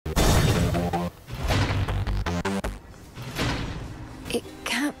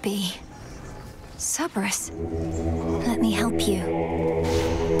that be? Cerberus, let me help you.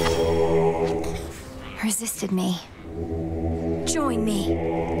 Resisted me. Join me.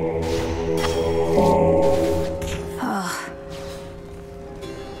 Oh.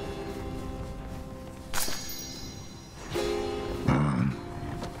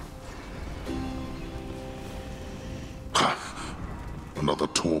 Another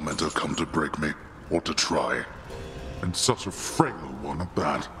tormentor come to break me, or to try. And such a frail one at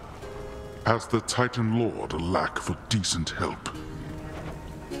that. Has the Titan Lord a lack for decent help?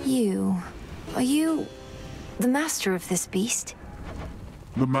 Are you the master of this beast?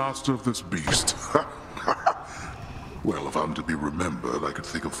 The master of this beast? Well, if I'm to be remembered, I could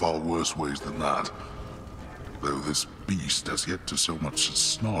think of far worse ways than that. Though this beast has yet to so much as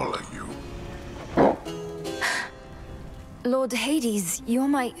snarl at you. Lord Hades, you're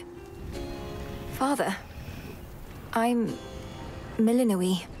my... father. I'm...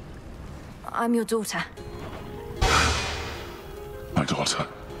 Melinoe. I'm your daughter. My daughter?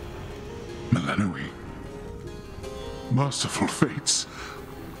 Melinoe? Merciful fates.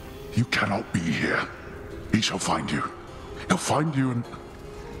 You cannot be here. He shall find you. He'll find you and...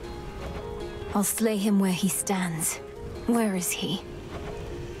 I'll slay him where he stands. Where is he?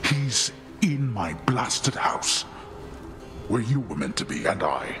 He's in my blasted house. Where you were meant to be, and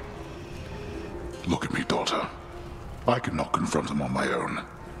I. Look at me, daughter. I cannot confront him on my own.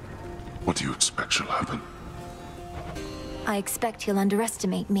 What do you expect shall happen? I expect he'll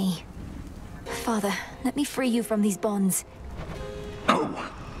underestimate me. Father, let me free you from these bonds. No.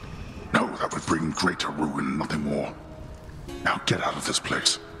 No, that would bring greater ruin, nothing more. Now get out of this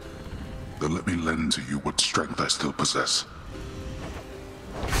place. Then let me lend to you what strength I still possess.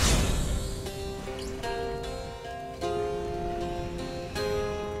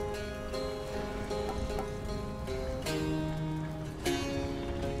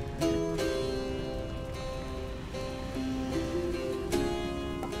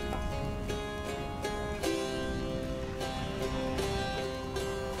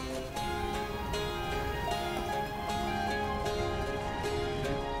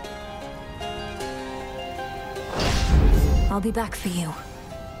 I'll be back for you.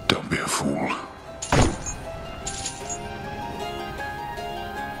 Don't be a fool.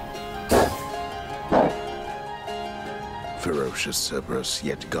 Ferocious Cerberus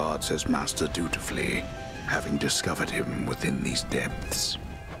yet guards his master dutifully, having discovered him within these depths.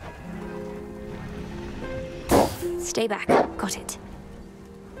 Stay back. Got it.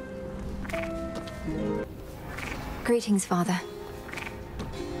 Greetings, Father.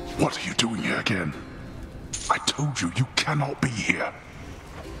 What are you doing here again? I told you, you cannot be here.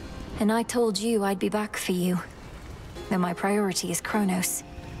 And I told you I'd be back for you. Though my priority is Kronos.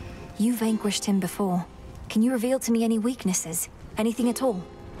 You vanquished him before. Can you reveal to me any weaknesses? Anything at all?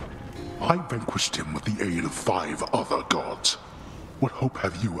 I vanquished him with the aid of 5 other gods. What hope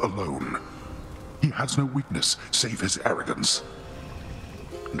have you alone? He has no weakness, save his arrogance.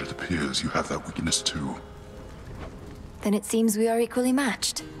 And it appears you have that weakness too. Then it seems we are equally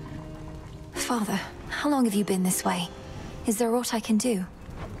matched. Father, how long have you been this way? Is there aught I can do?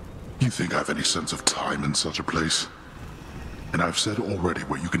 You think I have any sense of time in such a place? And I've said already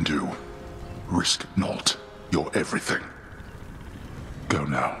what you can do. Risk not your everything. Go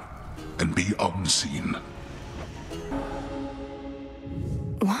now, and be unseen.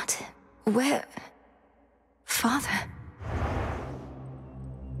 What? Where? Father?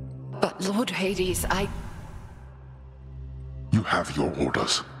 But Lord Hades, You have your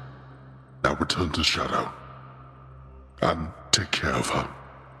orders. Now return to Shadow. And take care of her.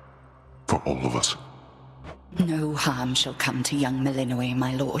 For all of us. No harm shall come to young Melinoe,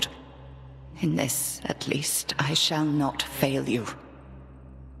 my lord. In this, at least, I shall not fail you.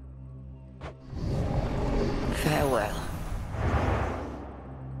 Farewell.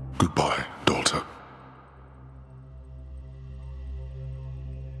 Goodbye, daughter.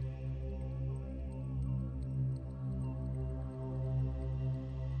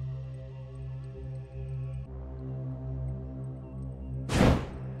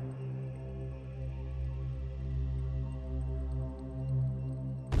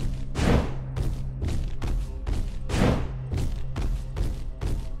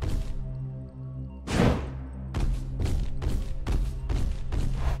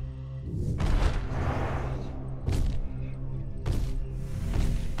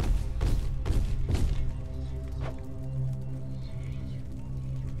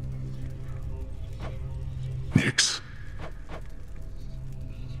 Nyx.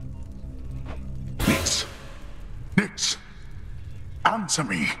 Nyx. Nyx. Answer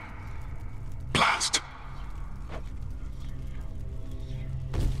me. Blast.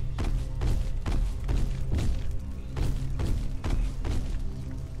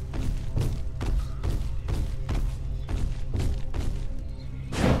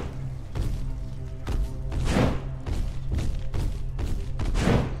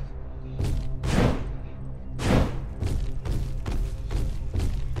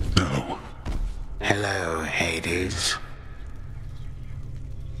 Hello, Hades.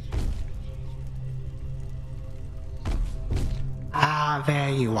 Ah,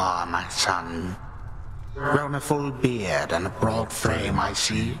 there you are, my son. Grown a full beard and a broad frame, I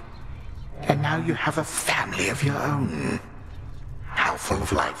see. And now you have a family of your own. How full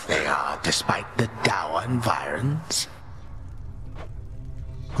of life they are, despite the dour environs.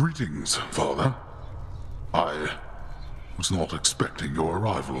 Greetings, Father. I was not expecting your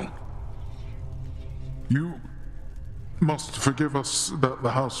arrival. You must forgive us that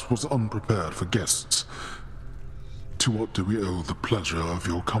the house was unprepared for guests. To what do we owe the pleasure of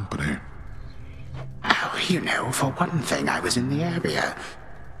your company? Oh, you know, for one thing, I was in the area.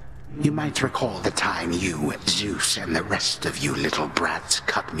 You might recall the time you, Zeus, and the rest of you little brats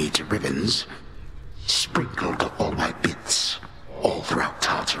cut me to ribbons. Sprinkled all my bits all throughout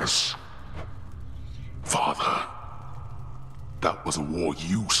Tartarus. Father, that was a war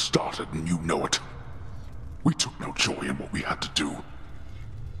you started and you know it. We took no joy in what we had to do.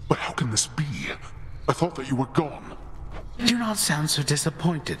 But how can this be? I thought that you were gone. Do not sound so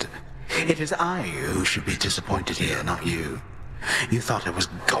disappointed. It is I who should be disappointed here, not you. You thought I was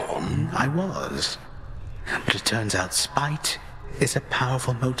gone. I was. But it turns out spite is a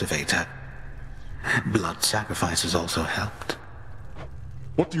powerful motivator. Blood sacrifices also helped.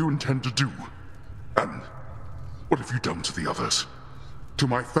 What do you intend to do? And what have you done to the others? To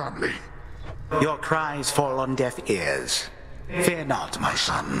my family? Your cries fall on deaf ears. Fear not, my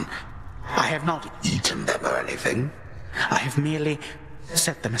son. I have not eaten them or anything. I have merely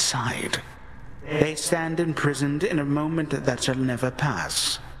set them aside. They stand imprisoned in a moment that shall never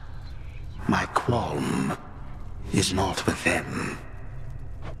pass. My qualm is not with them.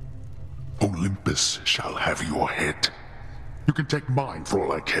 Olympus shall have your head. You can take mine for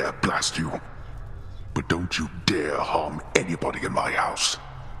all I care, blast you. But don't you dare harm anybody in my house.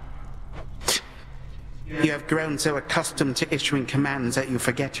 You have grown so accustomed to issuing commands that you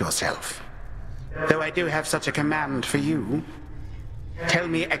forget yourself. Though I do have such a command for you. Tell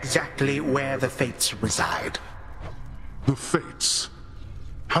me exactly where the Fates reside. The Fates?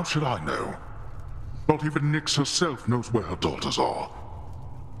 How should I know? Not even Nyx herself knows where her daughters are.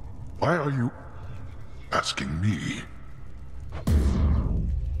 Why are you asking me?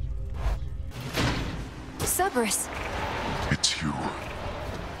 Cerberus! It's you.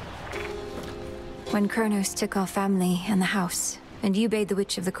 When Kronos took our family and the house, and you bade the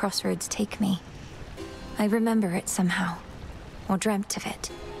Witch of the Crossroads take me, I remember it somehow, or dreamt of it.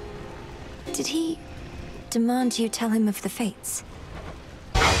 Did he demand you tell him of the Fates?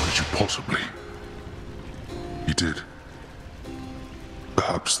 How could you possibly? He did.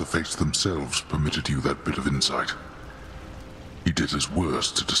 Perhaps the Fates themselves permitted you that bit of insight. He did his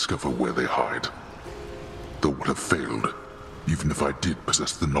worst to discover where they hide. Though would have failed, even if I did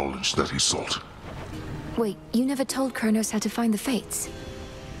possess the knowledge that he sought. Wait, you never told Kronos how to find the Fates?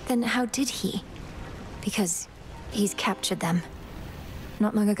 Then how did he? Because he's captured them.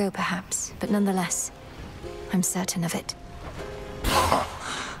 Not long ago, perhaps, but nonetheless, I'm certain of it.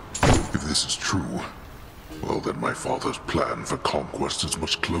 If this is true, well then my father's plan for conquest is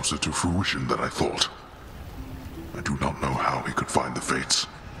much closer to fruition than I thought. I do not know how he could find the Fates.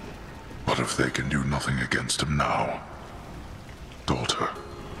 But if they can do nothing against him now... Daughter,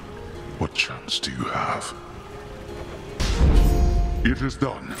 what chance do you have? It is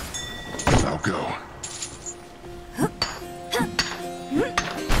done. Now go.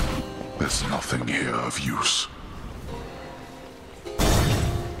 There's nothing here of use.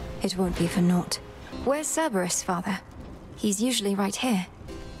 It won't be for naught. Where's Cerberus, father? He's usually right here.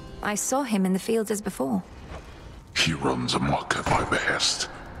 I saw him in the fields as before. He runs amok at my behest.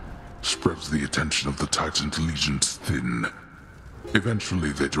 Spreads the attention of the Titan's legions thin.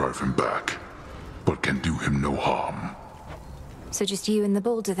 Eventually they drive him back, but can do him no harm. So just you and the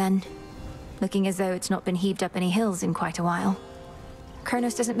boulder then? Looking as though it's not been heaved up any hills in quite a while.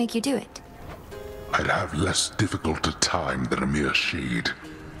 Kronos doesn't make you do it. I'd have less difficult a time than a mere shade.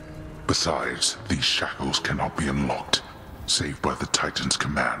 Besides, these shackles cannot be unlocked, save by the Titan's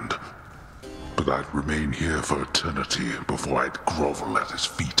command. But I'd remain here for eternity before I'd grovel at his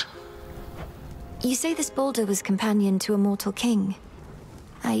feet. You say this boulder was companion to a mortal king.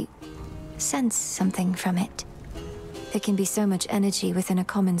 I sense something from it. There can be so much energy within a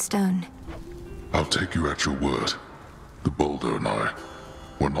common stone. I'll take you at your word. The boulder and I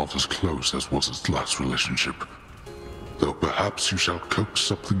were not as close as was its last relationship. Though perhaps you shall coax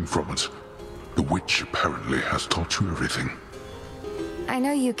something from it. The witch apparently has taught you everything. I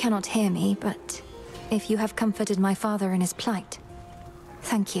know you cannot hear me, but if you have comforted my father in his plight,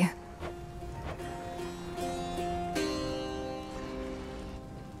 thank you.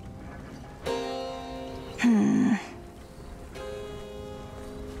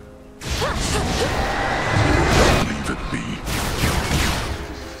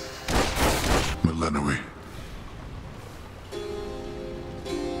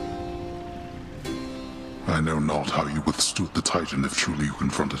 not how you withstood the Titan if truly you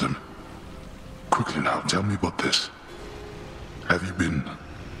confronted him. Quickly now, tell me about this. Have you been...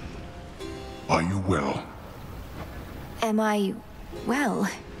 Are you well? Am I... well?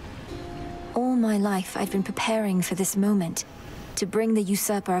 All my life I've been preparing for this moment, to bring the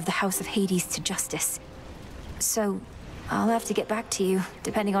usurper of the House of Hades to justice. So, I'll have to get back to you,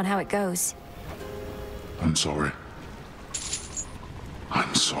 depending on how it goes. I'm sorry.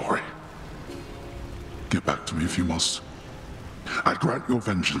 I'm sorry. Get back to me if you must. I'd grant your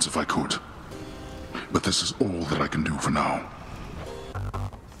vengeance if I could. But this is all that I can do for now.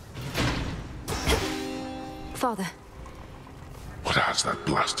 Father. What has that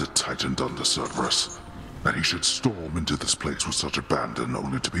blasted Titan done to Cerberus? That he should storm into this place with such abandon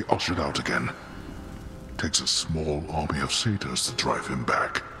only to be ushered out again. Takes a small army of satyrs to drive him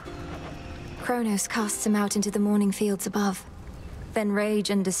back. Kronos casts him out into the morning fields above. Then rage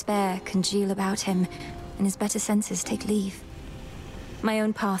and despair congeal about him, and his better senses take leave. My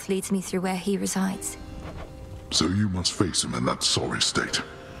own path leads me through where he resides. So you must face him in that sorry state.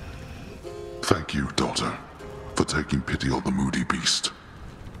 Thank you, daughter, for taking pity on the moody beast.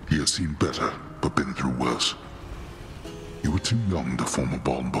 He has seen better, but been through worse. You were too young to form a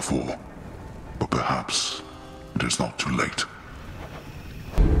bond before, but perhaps it is not too late.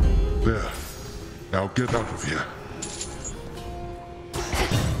 There. Now get out of here.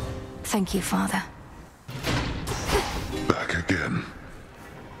 Thank you, Father. Back again.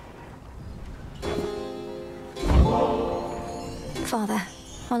 Father,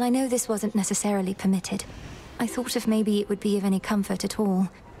 while I know this wasn't necessarily permitted, I thought if maybe it would be of any comfort at all,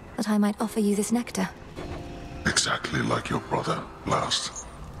 that I might offer you this nectar. Exactly like your brother, last.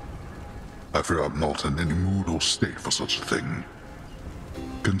 I fear I'm not in any mood or state for such a thing.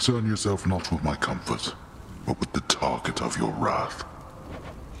 Concern yourself not with my comfort, but with the target of your wrath.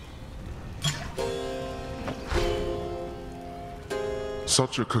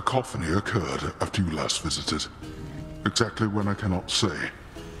 Such a cacophony occurred after you last visited. Exactly when I cannot say.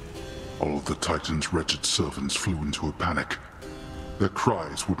 All of the Titan's wretched servants flew into a panic. Their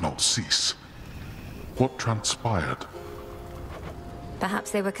cries would not cease. What transpired?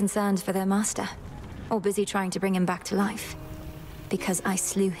 Perhaps they were concerned for their master, or busy trying to bring him back to life. Because I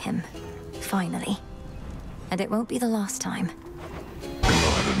slew him, finally. And it won't be the last time.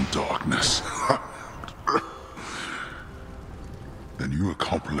 Blood and darkness. Then you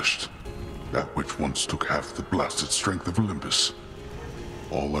accomplished that which once took half the blasted strength of Olympus.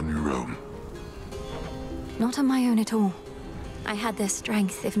 All on your own. Not on my own at all. I had their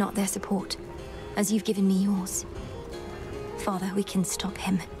strength, if not their support, as you've given me yours. Father, we can stop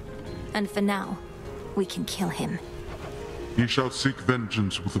him. And for now, we can kill him. He shall seek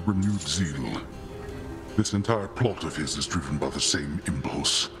vengeance with a renewed zeal. This entire plot of his is driven by the same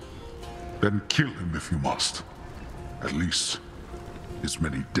impulse. Then kill him if you must. At least, his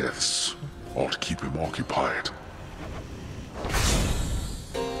many deaths ought to keep him occupied.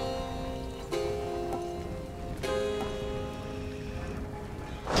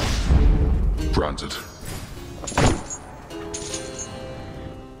 Granted.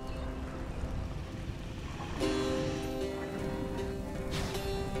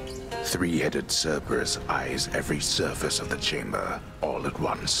 Three-headed Cerberus eyes every surface of the chamber, all at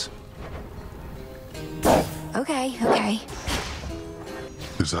once. Okay.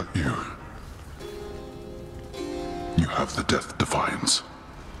 Is that you? You have the Death Defiance.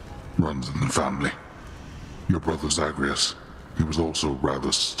 Runs in the family. Your brother Zagreus, he was also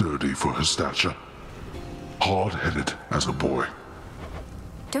rather sturdy for his stature. Hard-headed as a boy.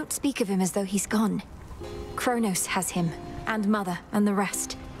 Don't speak of him as though he's gone. Kronos has him, and Mother, and the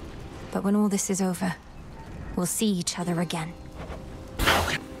rest. But when all this is over, we'll see each other again.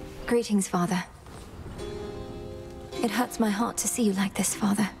 Greetings, Father. It hurts my heart to see you like this,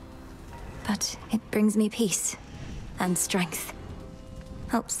 Father. But it brings me peace and strength.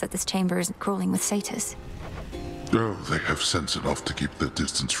 Helps that this chamber isn't crawling with satyrs. Oh, they have sense enough to keep their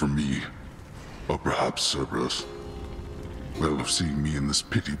distance from me. Or perhaps Cerberus. Well, if seeing me in this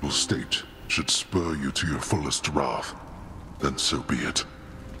pitiable state should spur you to your fullest wrath, then so be it.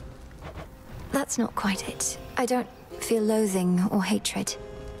 That's not quite it. I don't feel loathing or hatred.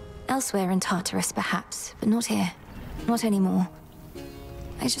 Elsewhere in Tartarus, perhaps, but not here. Not anymore.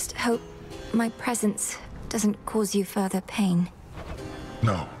 I just hope my presence doesn't cause you further pain.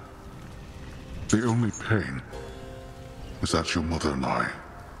 No. The only pain is that your mother and I,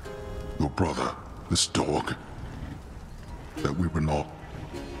 your brother, this dog, that we could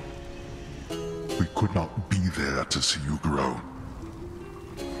not be there to see you grow.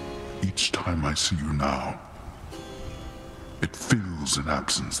 Each time I see you now, it fills an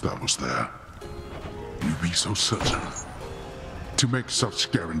absence that was there. you be so certain? To make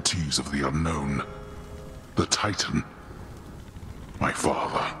such guarantees of the unknown? The Titan? My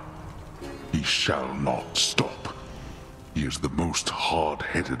father. He shall not stop. He is the most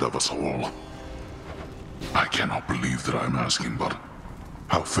hard-headed of us all. I cannot believe that I'm asking, but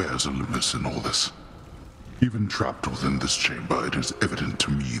how fares Olympus in all this? Even trapped within this chamber, it is evident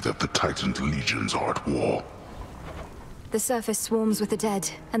to me that the Titan's legions are at war. The surface swarms with the dead,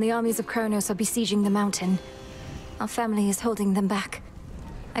 and the armies of Kronos are besieging the mountain. Our family is holding them back.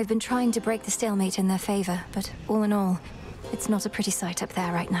 I've been trying to break the stalemate in their favor, but all in all, it's not a pretty sight up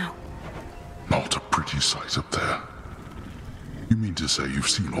there right now. Not a pretty sight up there? You mean to say you've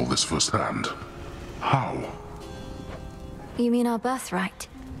seen all this firsthand? How? You mean our birthright?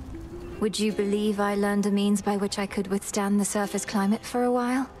 Would you believe I learned a means by which I could withstand the surface climate for a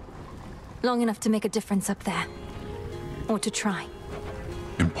while? Long enough to make a difference up there. Or to try.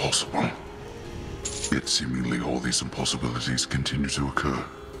 Impossible. Yet seemingly all these impossibilities continue to occur.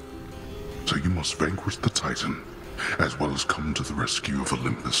 So you must vanquish the Titan, as well as come to the rescue of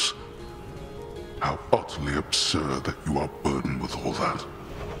Olympus. How utterly absurd that you are burdened with all that.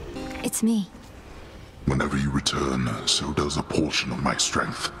 It's me. Whenever you return, so does a portion of my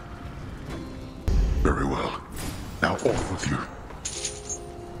strength. Very well. Now off with you.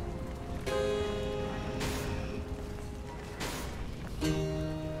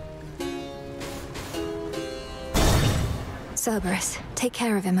 Cerberus, take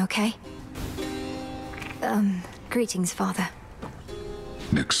care of him, okay? Greetings, Father.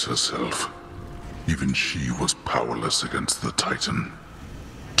 Nyx herself. Even she was powerless against the Titan.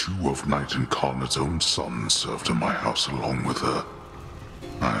 2 of Night Incarnate's own sons served in my house along with her.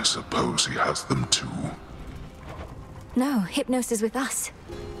 I suppose he has them too. No, Hypnos is with us.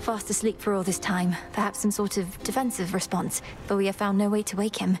 Fast asleep for all this time. Perhaps some sort of defensive response, but we have found no way to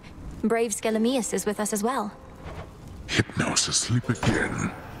wake him. Brave Skelemius is with us as well. Hypnos asleep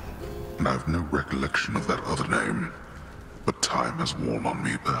again. And I've no recollection of that other name. But time has worn on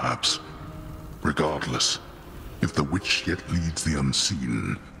me, perhaps. Regardless, if the witch yet leads the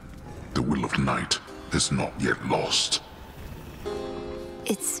unseen, the will of night is not yet lost.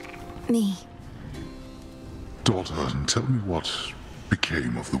 It's me. Daughter, tell me what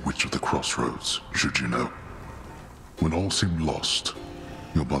became of the Witch of the Crossroads, should you know. When all seemed lost,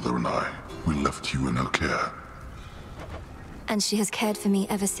 your mother and I, we left you in her care. And she has cared for me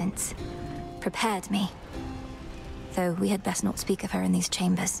ever since. Prepared me. Though we had best not speak of her in these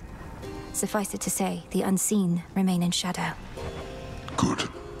chambers. Suffice it to say, the unseen remain in shadow. Good.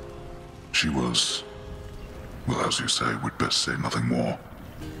 She was... well, as you say, we'd best say nothing more.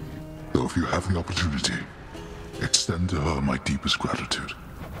 Though if you have the opportunity, extend to her my deepest gratitude.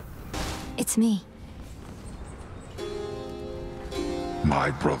 It's me.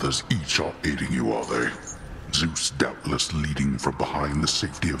 My brothers each are aiding you, are they? Zeus doubtless leading from behind the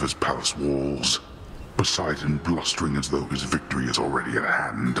safety of his palace walls. Poseidon blustering as though his victory is already at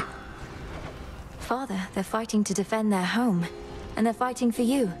hand. Father, they're fighting to defend their home. And they're fighting for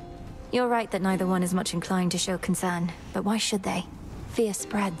you. You're right that neither one is much inclined to show concern. But why should they? Fear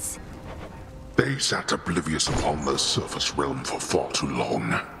spreads. They sat oblivious upon the surface realm for far too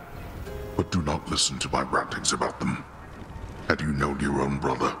long. But do not listen to my rantings about them. Had you known your own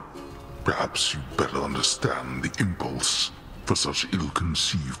brother, perhaps you'd better understand the impulse for such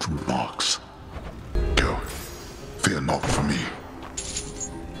ill-conceived remarks. Go. Fear not for me.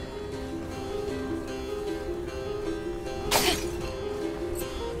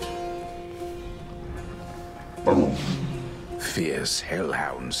 Fierce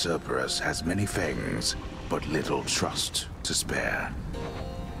hellhound Cerberus has many fangs, but little trust to spare.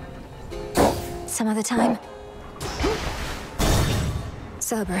 Some other time.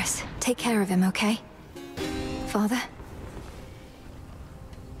 Cerberus, take care of him, okay? Father?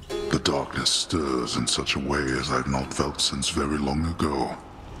 The darkness stirs in such a way as I've not felt since very long ago.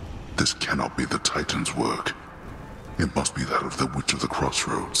 This cannot be the Titan's work. It must be that of the Witch of the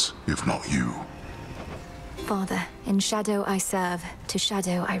Crossroads, if not you. Father, in shadow I serve, to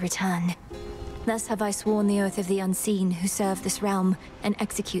shadow I return. Thus have I sworn the oath of the unseen who serve this realm and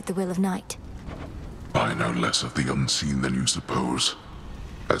execute the will of night. I know less of the unseen than you suppose.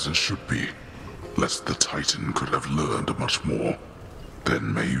 As it should be, lest the Titan could have learned much more.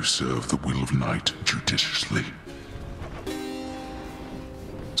 Then may you serve the will of night judiciously.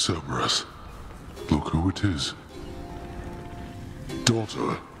 Cerberus, look who it is.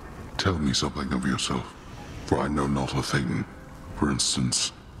 Daughter, tell me something of yourself, for I know not a thing. For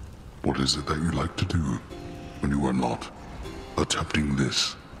instance, what is it that you like to do when you are not attempting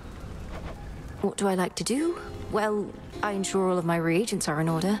this? What do I like to do? Well, I ensure all of my reagents are in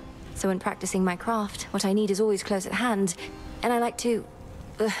order. So when practicing my craft, what I need is always close at hand. And I like to...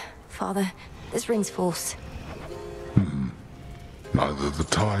 Father, this rings false. Neither the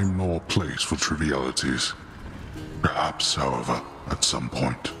time nor place for trivialities. Perhaps, however, at some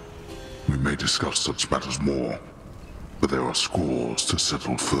point, we may discuss such matters more. But there are scores to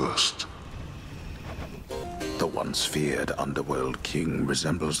settle first. The once feared underworld king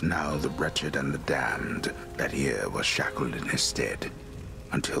resembles now the wretched and the damned that here was shackled in his stead,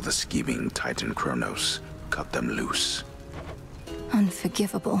 until the scheming Titan Kronos cut them loose.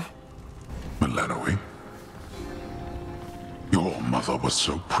 Unforgivable. Melinoe, your mother was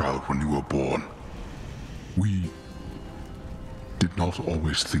so proud when you were born. We did not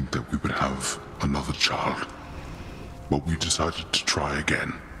always think that we would have another child, but we decided to try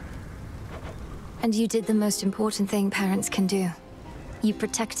again. And you did the most important thing parents can do. You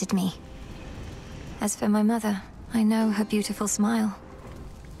protected me. As for my mother, I know her beautiful smile.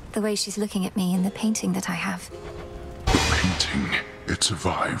 The way she's looking at me in the painting that I have. The painting, it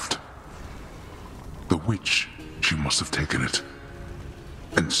survived. The witch, she must have taken it.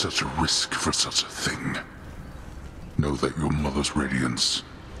 And such a risk for such a thing. Know that your mother's radiance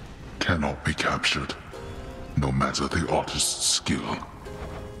cannot be captured, no matter the artist's skill.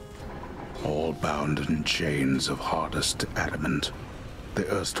 All bound in chains of hardest adamant, the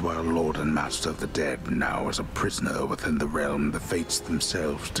erstwhile lord and master of the dead now is a prisoner within the realm the fates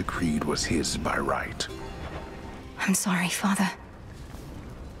themselves decreed was his by right. I'm sorry, Father.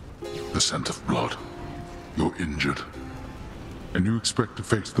 The scent of blood. You're injured. And you expect to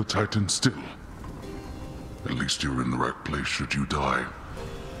face the Titan still. At least you're in the right place should you die.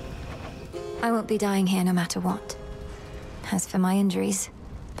 I won't be dying here no matter what. As for my injuries,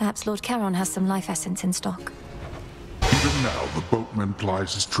 perhaps Lord Charon has some life essence in stock. Even now, the boatman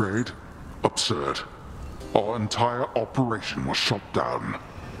plies his trade? Absurd. Our entire operation was shot down.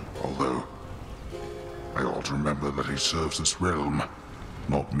 Although, I ought to remember that he serves this realm,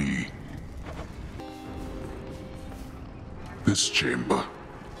 not me. This chamber,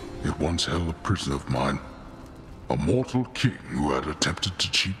 it once held a prisoner of mine. A mortal king who had attempted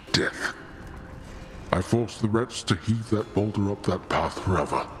to cheat death. I forced the wretch to heave that boulder up that path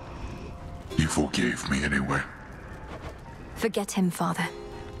forever. He forgave me anyway. Forget him, Father.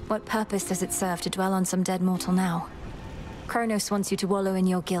 What purpose does it serve to dwell on some dead mortal now? Kronos wants you to wallow in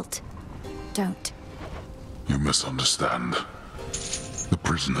your guilt. Don't. You misunderstand. The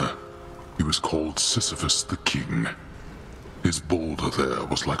prisoner, he was called Sisyphus the King. His boulder there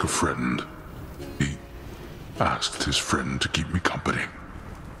was like a friend. He asked his friend to keep me company.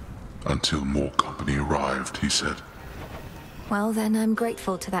 Until more company arrived, he said. Well, then I'm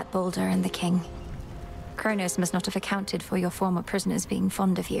grateful to that boulder and the king. Kronos must not have accounted for your former prisoners being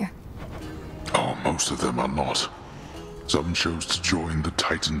fond of you. Oh, most of them are not. Some chose to join the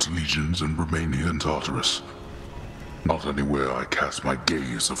Titan's legions and remain here in Tartarus. Not anywhere I cast my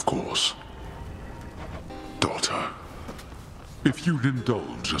gaze, of course. Daughter, if you'd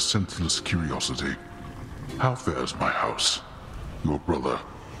indulge a senseless curiosity, how fares my house? Your brother,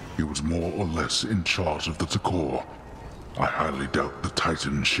 he was more or less in charge of the decor. I highly doubt the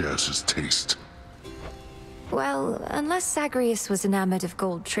Titan shares his taste. Well, unless Zagreus was enamored of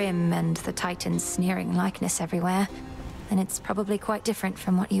gold trim and the Titan's sneering likeness everywhere, then it's probably quite different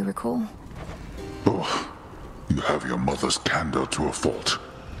from what you recall. Oh, you have your mother's candor to a fault.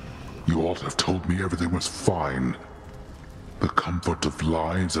 You ought to have told me everything was fine. The comfort of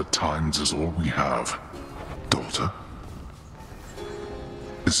lies at times is all we have, daughter.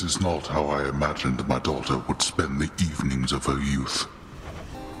 This is not how I imagined my daughter would spend the evenings of her youth.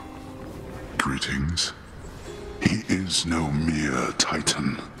 Greetings. He is no mere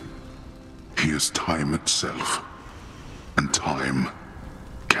Titan. He is time itself, and time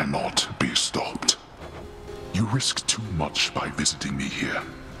cannot be stopped. You risk too much by visiting me here.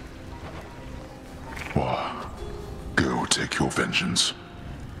 Why, go take your vengeance.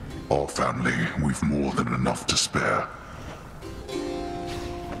 Our family, we've more than enough to spare.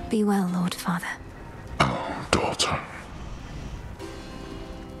 Be well, Lord Father. Oh, daughter.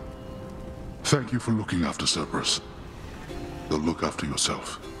 Thank you for looking after Cerberus. Though look after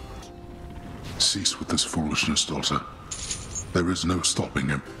yourself. Cease with this foolishness, daughter. There is no stopping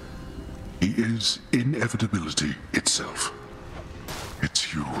him. He is inevitability itself.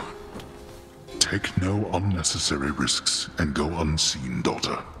 It's you. Take no unnecessary risks and go unseen,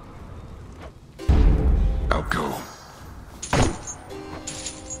 daughter. Now go.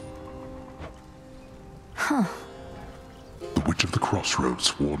 Huh. The Witch of the Crossroads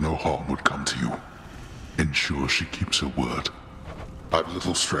swore no harm would come to you. Ensure she keeps her word. I've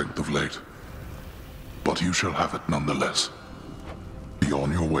little strength of late, but you shall have it nonetheless. Be Be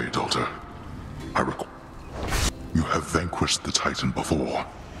on your way, daughter. You have vanquished the Titan before.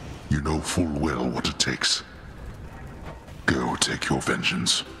 You know full well what it takes. Go take your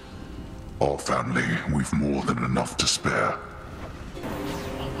vengeance. Our family, we've more than enough to spare.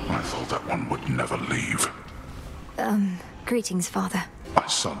 I thought that one would never leave. Greetings, Father. My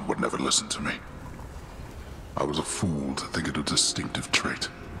son would never listen to me. I was a fool to think it a distinctive trait.